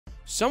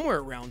Somewhere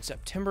around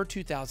September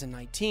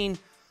 2019,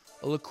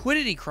 a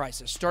liquidity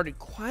crisis started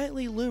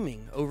quietly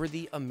looming over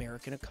the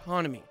American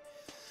economy.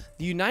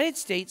 The United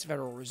States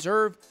Federal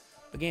Reserve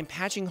began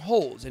patching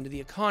holes into the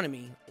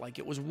economy like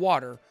it was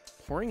water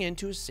pouring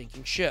into a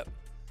sinking ship.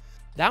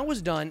 That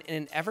was done in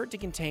an effort to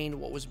contain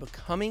what was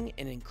becoming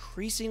an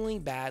increasingly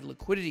bad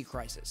liquidity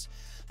crisis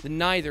that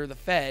neither the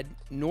Fed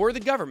nor the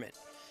government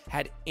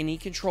had any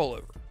control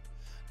over.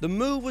 The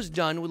move was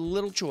done with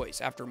little choice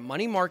after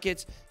money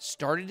markets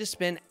started to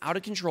spin out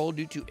of control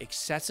due to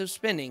excessive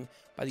spending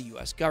by the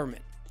US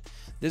government.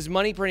 This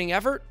money printing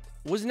effort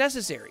was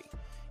necessary.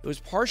 It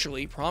was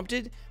partially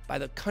prompted by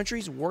the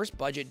country's worst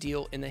budget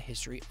deal in the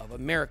history of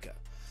America,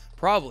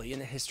 probably in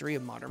the history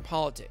of modern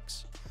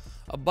politics.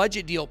 A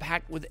budget deal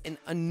packed with an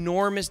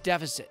enormous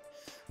deficit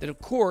that, of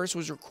course,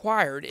 was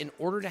required in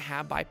order to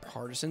have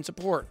bipartisan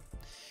support.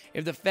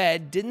 If the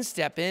Fed didn't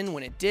step in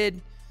when it did,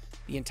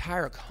 the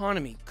entire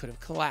economy could have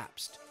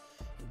collapsed.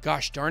 And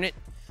gosh darn it,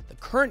 the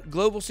current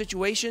global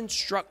situation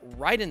struck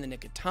right in the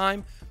nick of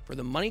time for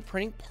the money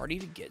printing party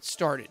to get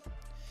started.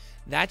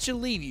 That should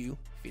leave you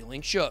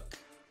feeling shook.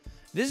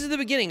 This is the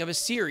beginning of a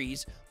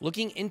series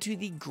looking into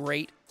the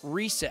Great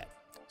Reset.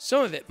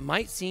 Some of it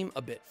might seem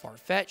a bit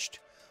far-fetched,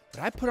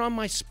 but I put on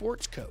my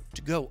sports coat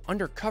to go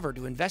undercover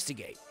to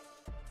investigate.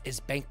 It's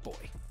Bank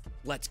Boy.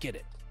 Let's get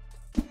it.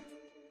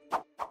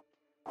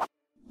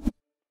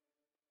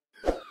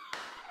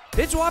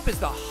 BitSwap is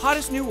the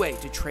hottest new way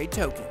to trade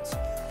tokens.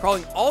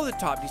 Crawling all the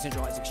top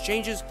decentralized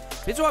exchanges,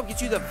 BitSwap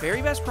gets you the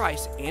very best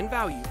price and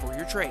value for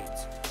your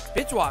trades.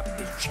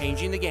 BitSwap is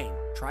changing the game.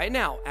 Try it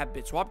now at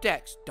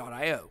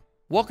bitswapdex.io.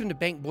 Welcome to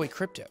Bank Boy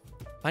Crypto.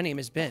 My name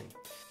is Ben.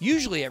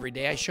 Usually every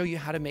day I show you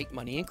how to make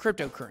money in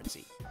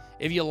cryptocurrency.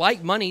 If you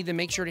like money, then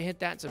make sure to hit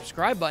that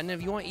subscribe button.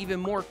 If you want even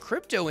more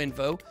crypto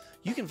info,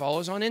 you can follow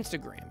us on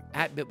Instagram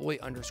at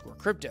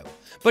bitboy_crypto.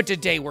 But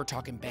today we're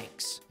talking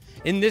banks.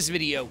 In this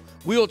video,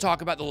 we will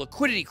talk about the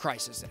liquidity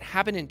crisis that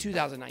happened in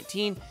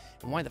 2019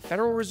 and why the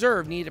Federal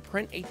Reserve needed to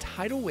print a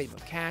tidal wave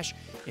of cash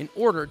in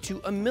order to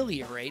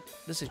ameliorate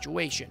the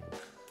situation.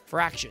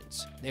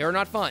 Fractions, they are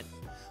not fun.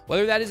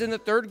 Whether that is in the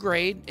third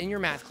grade in your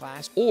math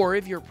class, or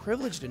if you're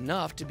privileged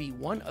enough to be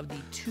one of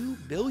the 2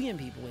 billion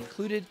people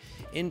included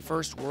in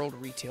first world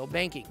retail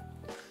banking.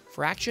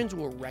 Fractions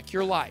will wreck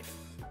your life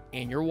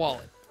and your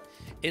wallet,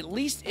 at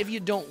least if you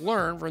don't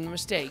learn from the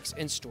mistakes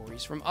and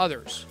stories from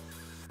others.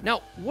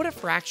 Now, what do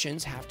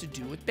fractions have to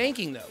do with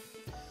banking, though?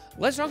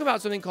 Let's talk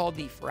about something called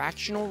the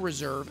fractional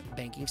reserve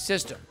banking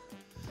system.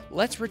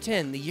 Let's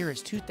pretend the year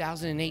is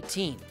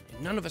 2018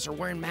 and none of us are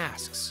wearing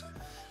masks.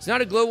 It's not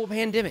a global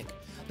pandemic.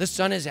 The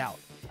sun is out,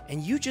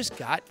 and you just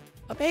got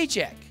a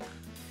paycheck.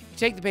 You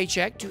take the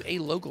paycheck to a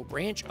local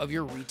branch of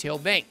your retail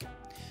bank.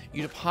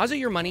 You deposit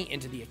your money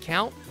into the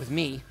account with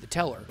me, the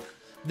teller.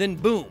 Then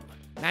boom,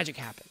 magic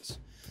happens.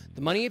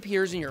 The money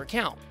appears in your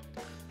account.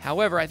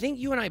 However, I think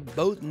you and I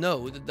both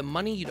know that the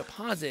money you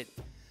deposit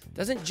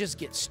doesn't just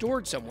get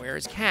stored somewhere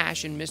as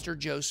cash in Mr.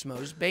 Joe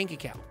Schmo's bank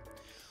account.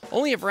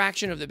 Only a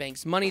fraction of the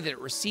bank's money that it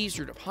receives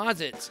through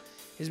deposits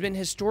has been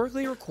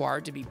historically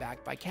required to be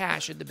backed by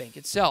cash at the bank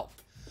itself.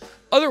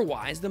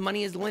 Otherwise, the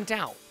money is lent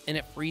out and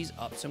it frees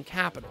up some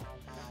capital.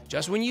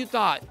 Just when you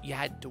thought you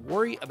had to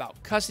worry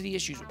about custody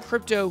issues with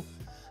crypto,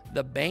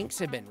 the banks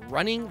have been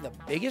running the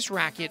biggest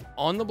racket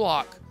on the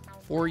block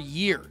for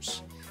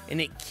years, and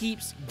it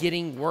keeps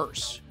getting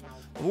worse.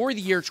 Before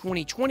the year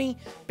 2020,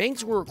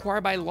 banks were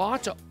required by law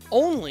to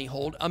only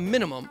hold a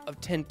minimum of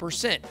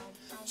 10%,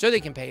 so they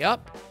can pay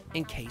up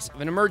in case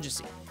of an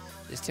emergency.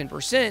 This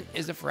 10%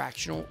 is the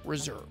fractional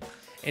reserve,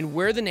 and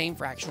where the name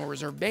fractional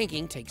reserve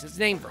banking takes its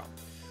name from.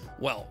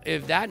 Well,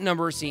 if that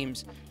number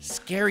seems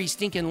scary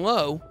stinking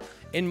low,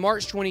 in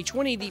March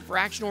 2020, the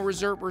fractional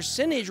reserve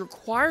percentage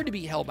required to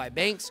be held by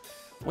banks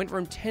went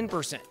from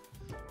 10%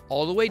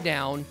 all the way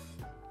down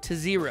to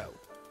 0.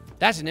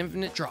 That's an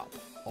infinite drop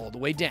all the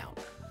way down.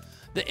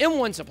 The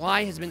M1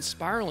 supply has been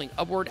spiraling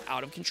upward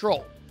out of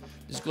control.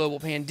 This global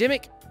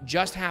pandemic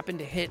just happened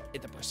to hit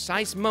at the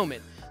precise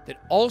moment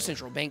that all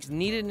central banks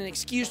needed an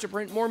excuse to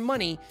print more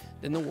money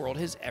than the world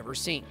has ever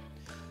seen.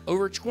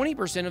 Over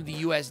 20% of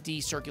the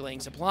USD circulating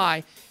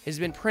supply has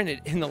been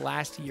printed in the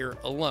last year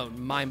alone.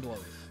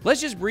 Mind-blowing.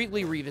 Let's just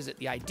briefly revisit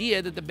the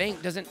idea that the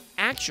bank doesn't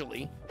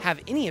actually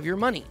have any of your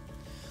money.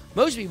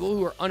 Most people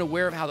who are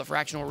unaware of how the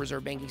fractional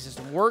reserve banking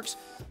system works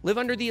live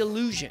under the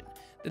illusion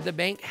that the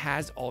bank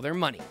has all their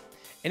money.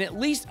 And at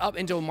least up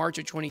until March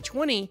of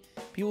 2020,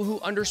 people who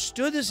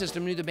understood the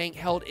system knew the bank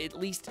held at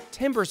least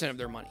 10% of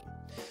their money.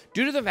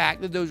 Due to the fact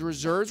that those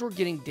reserves were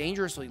getting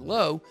dangerously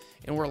low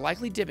and were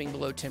likely dipping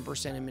below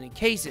 10% in many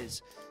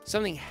cases,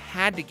 something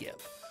had to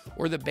give,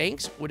 or the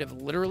banks would have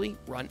literally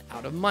run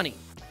out of money.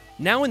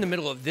 Now in the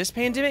middle of this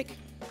pandemic,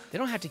 they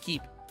don't have to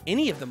keep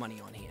any of the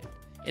money on hand.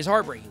 It's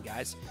heartbreaking,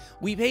 guys.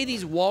 We pay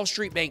these Wall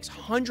Street banks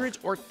hundreds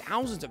or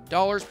thousands of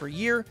dollars per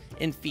year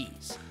in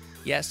fees.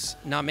 Yes,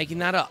 not making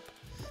that up.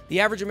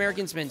 The average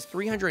American spends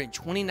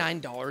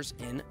 $329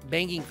 in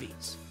banking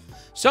fees.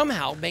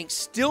 Somehow, banks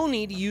still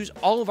need to use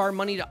all of our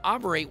money to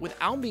operate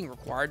without being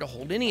required to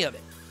hold any of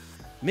it.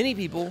 Many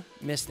people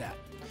miss that.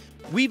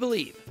 We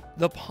believe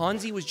the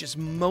Ponzi was just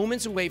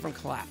moments away from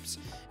collapse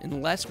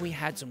unless we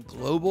had some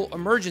global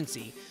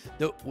emergency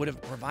that would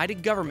have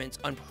provided governments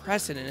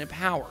unprecedented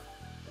power.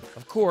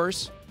 Of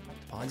course,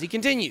 the Ponzi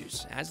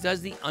continues, as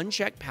does the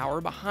unchecked power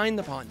behind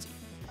the Ponzi.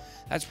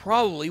 That's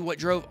probably what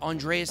drove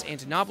Andreas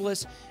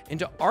Antonopoulos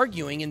into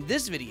arguing in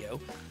this video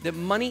that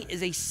money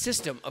is a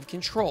system of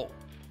control.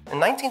 In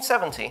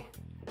 1970,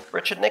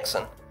 Richard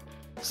Nixon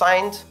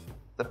signed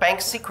the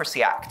Bank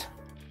Secrecy Act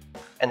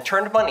and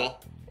turned money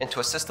into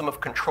a system of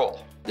control.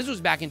 This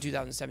was back in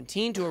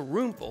 2017 to a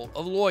room full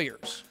of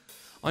lawyers.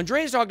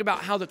 Andreas talked about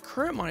how the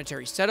current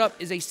monetary setup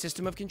is a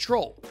system of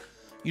control.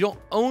 You don't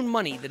own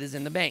money that is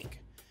in the bank.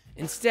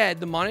 Instead,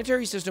 the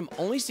monetary system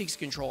only seeks to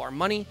control our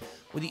money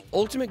with the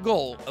ultimate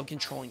goal of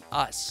controlling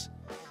us.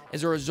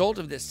 As a result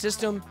of this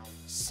system,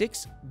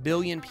 6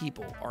 billion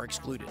people are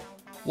excluded.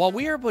 While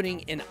we are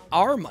putting in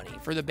our money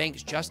for the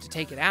banks just to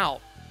take it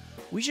out,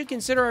 we should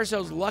consider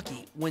ourselves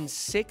lucky when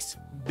 6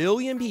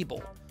 billion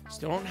people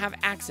still don't have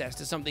access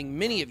to something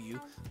many of you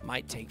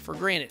might take for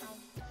granted.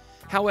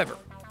 However,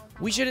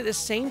 we should at the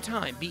same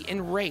time be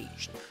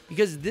enraged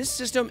because this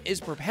system is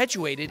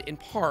perpetuated in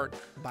part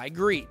by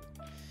greed.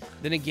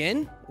 Then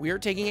again, we are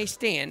taking a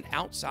stand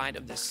outside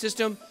of this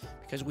system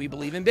because we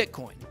believe in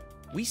Bitcoin.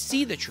 We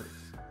see the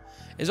truth.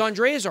 As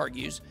Andreas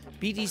argues,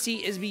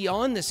 BTC is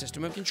beyond the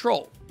system of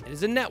control. It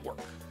is a network.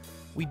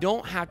 We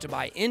don't have to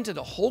buy into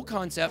the whole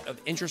concept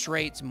of interest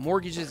rates,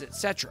 mortgages,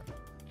 etc.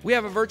 We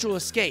have a virtual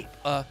escape,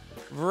 a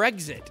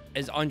Brexit,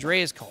 as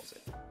Andreas calls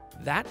it.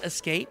 That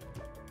escape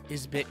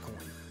is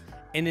Bitcoin.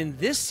 And in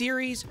this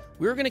series,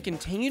 we're going to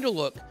continue to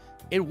look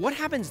at what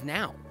happens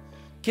now.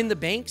 Can the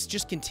banks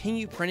just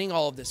continue printing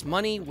all of this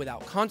money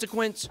without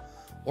consequence,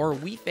 or are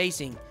we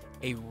facing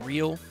a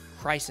real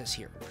crisis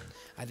here?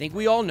 I think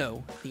we all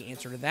know the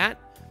answer to that,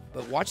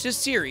 but watch this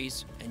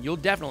series and you'll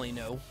definitely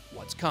know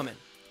what's coming.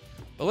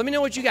 But let me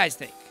know what you guys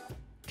think.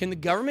 Can the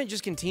government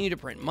just continue to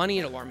print money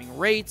at alarming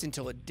rates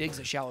until it digs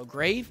a shallow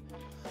grave?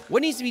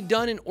 What needs to be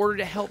done in order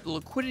to help the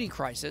liquidity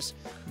crisis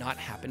not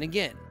happen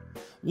again?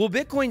 Will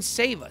Bitcoin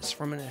save us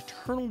from an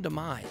eternal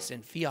demise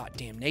and fiat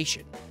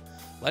damnation?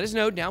 Let us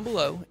know down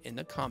below in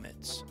the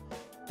comments.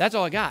 That's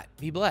all I got.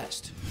 Be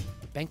blessed.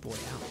 Bankboy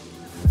out.